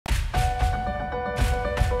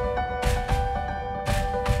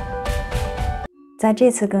在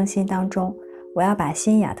这次更新当中，我要把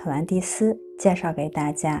新亚特兰蒂斯介绍给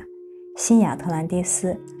大家。新亚特兰蒂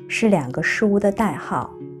斯是两个事物的代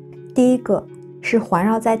号，第一个是环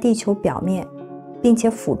绕在地球表面并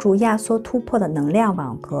且辅助压缩突破的能量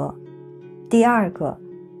网格，第二个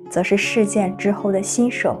则是事件之后的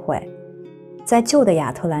新社会。在旧的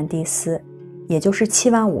亚特兰蒂斯，也就是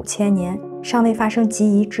75000年尚未发生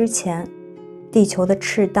极移之前，地球的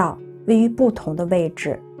赤道位于不同的位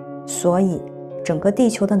置，所以整个地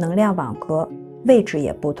球的能量网格位置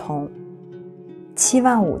也不同。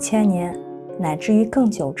75000年乃至于更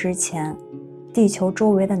久之前，地球周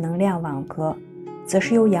围的能量网格则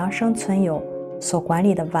是由扬升存有所管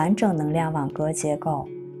理的完整能量网格结构。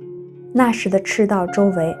那时的赤道周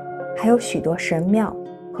围还有许多神庙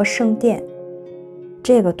和圣殿。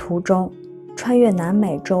这个图中穿越南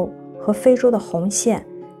美洲和非洲的红线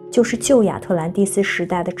就是旧亚特兰蒂斯时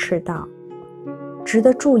代的赤道。值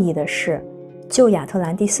得注意的是，旧亚特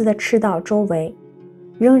兰蒂斯的赤道周围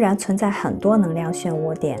仍然存在很多能量漩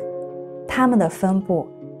涡点，它们的分布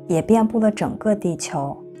也遍布了整个地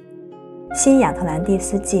球。新亚特兰蒂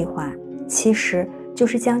斯计划其实就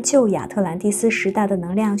是将旧亚特兰蒂斯时代的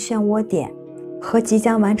能量漩涡点和即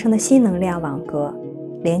将完成的新能量网格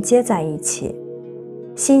连接在一起。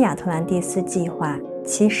新亚特兰蒂斯计划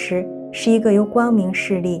其实是一个由光明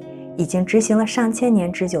势力已经执行了上千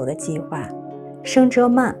年之久的计划，圣哲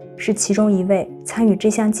曼是其中一位参与这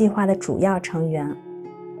项计划的主要成员。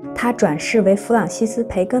他转世为弗朗西斯·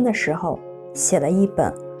培根的时候，写了一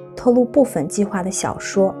本透露部分计划的小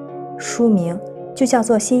说，书名就叫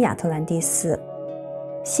做《新亚特兰蒂斯》。《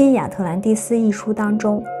新亚特兰蒂斯》一书当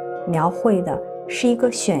中描绘的是一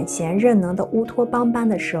个选贤任能的乌托邦般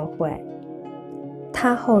的社会。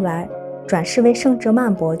他后来转世为圣哲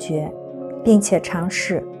曼伯爵，并且尝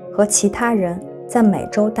试和其他人在美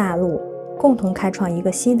洲大陆共同开创一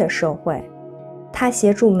个新的社会。他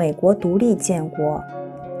协助美国独立建国，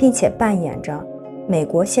并且扮演着美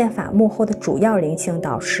国宪法幕后的主要灵性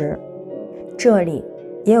导师。这里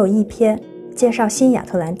也有一篇介绍新亚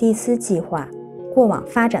特兰蒂斯计划过往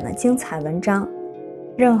发展的精彩文章，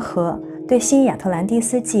任何对新亚特兰蒂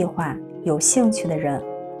斯计划有兴趣的人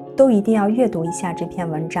都一定要阅读一下这篇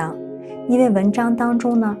文章，因为文章当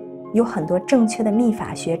中呢有很多正确的密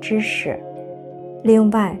法学知识。另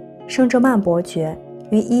外，圣哲曼伯爵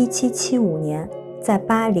于1775年在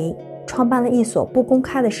巴黎创办了一所不公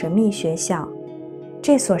开的神秘学校，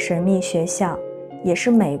这所神秘学校也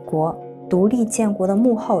是美国独立建国的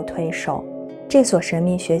幕后推手。这所神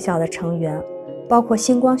秘学校的成员包括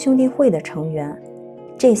星光兄弟会的成员，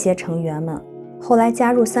这些成员们后来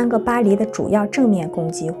加入3个巴黎的主要正面共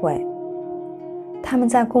济会，他们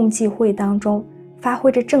在共济会当中发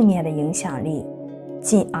挥着正面的影响力，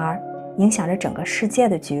进而影响着整个世界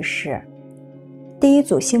的局势。第一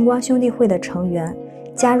组星光兄弟会的成员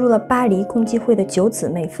加入了巴黎共济会的9姊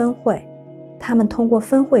妹分会，他们通过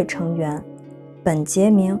分会成员本杰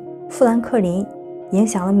明·富兰克林影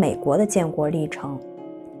响了美国的建国历程。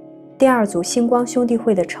第二组星光兄弟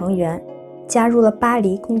会的成员加入了巴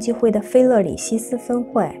黎共济会的菲勒里希斯分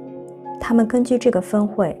会，他们根据这个分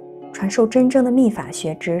会传授真正的密法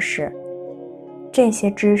学知识，这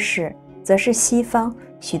些知识则是西方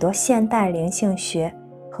许多现代灵性学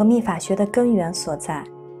和密法学的根源所在。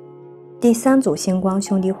第三组星光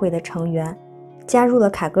兄弟会的成员加入了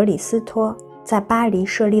卡格里斯托在巴黎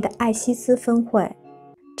设立的艾西斯分会，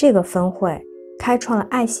这个分会开创了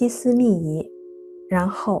艾西斯密仪，然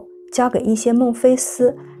后交给一些孟菲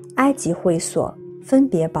斯埃及会所分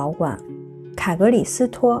别保管。卡格里斯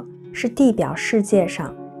托是地表世界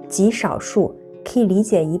上极少数可以理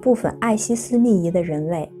解一部分艾西斯密仪的人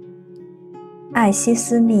类。艾西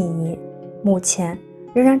斯密仪目前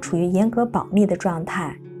仍然处于严格保密的状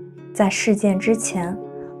态，在事件之前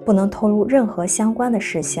不能透露任何相关的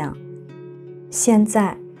事项。现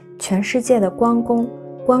在全世界的光工、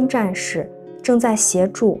光战士正在协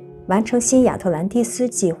助完成新亚特兰蒂斯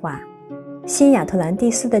计划。新亚特兰蒂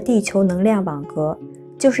斯的地球能量网格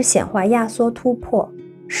就是显化压缩突破、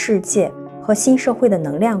世界和新社会的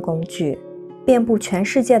能量工具，遍布全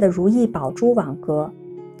世界的如意宝珠网格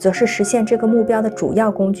则是实现这个目标的主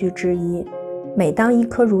要工具之一。每当一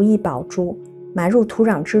颗如意宝珠埋入土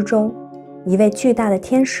壤之中，一位巨大的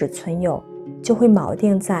天使存有就会锚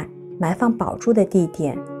定在埋放宝珠的地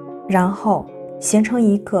点，然后形成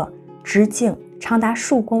一个直径长达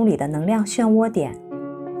数公里的能量漩涡点。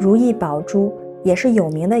如意宝珠也是有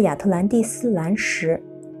名的亚特兰蒂斯蓝石，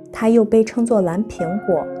它又被称作蓝苹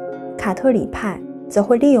果。卡特里派则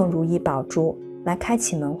会利用如意宝珠来开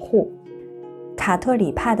启门户。卡特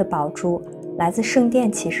里派的宝珠来自圣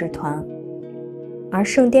殿骑士团，而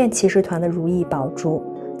圣殿骑士团的如意宝珠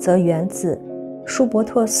则源自舒伯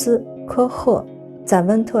特斯·科赫在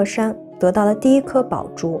温特山得到了第一颗宝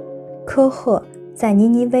珠。科赫在尼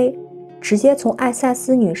尼微直接从艾塞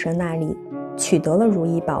斯女神那里取得了如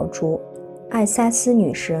意宝珠。艾塞斯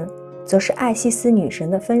女神则是艾西斯女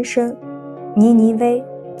神的分身，尼尼微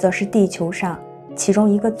则是地球上其中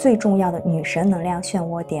一个最重要的女神能量漩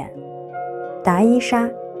涡点。达伊莎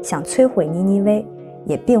想摧毁尼尼微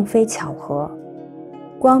也并非巧合。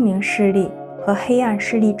光明势力和黑暗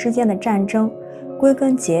势力之间的战争，归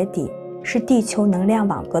根结底是地球能量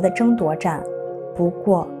网格的争夺战。不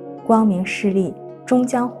过，光明势力终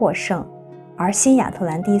将获胜，而新亚特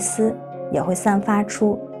兰蒂斯也会散发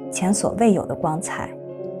出前所未有的光彩。